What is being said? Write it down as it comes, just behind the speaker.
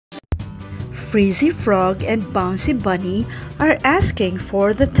Freezy Frog and Bouncy Bunny are asking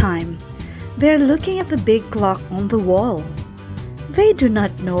for the time. They're looking at the big clock on the wall. They do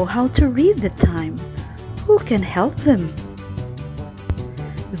not know how to read the time. Who can help them?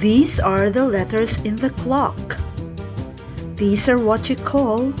 These are the letters in the clock. These are what you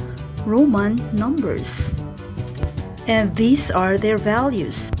call Roman numbers. And these are their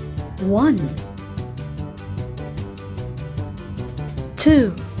values. 1,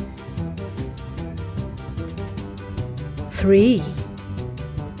 2, 3,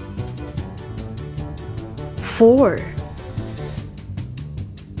 4,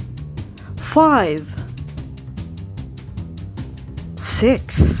 5,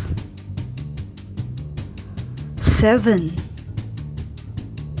 6, 7,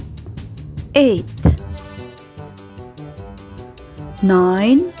 8,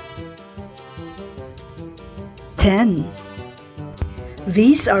 9, 10.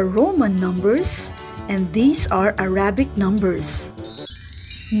 These are Roman numbers and these are Arabic numbers.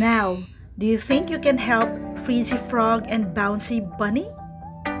 Now, do you think you can help Freezy Frog and Bouncy Bunny?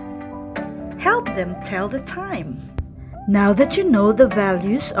 Help them tell the time. Now that you know the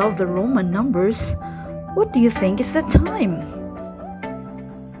values of the Roman numbers, what do you think is the time?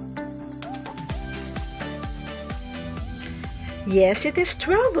 Yes, it is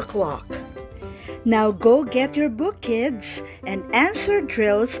 12 o'clock. Now go get your book, kids, and answer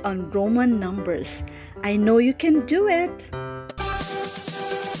drills on Roman numbers. I know you can do it.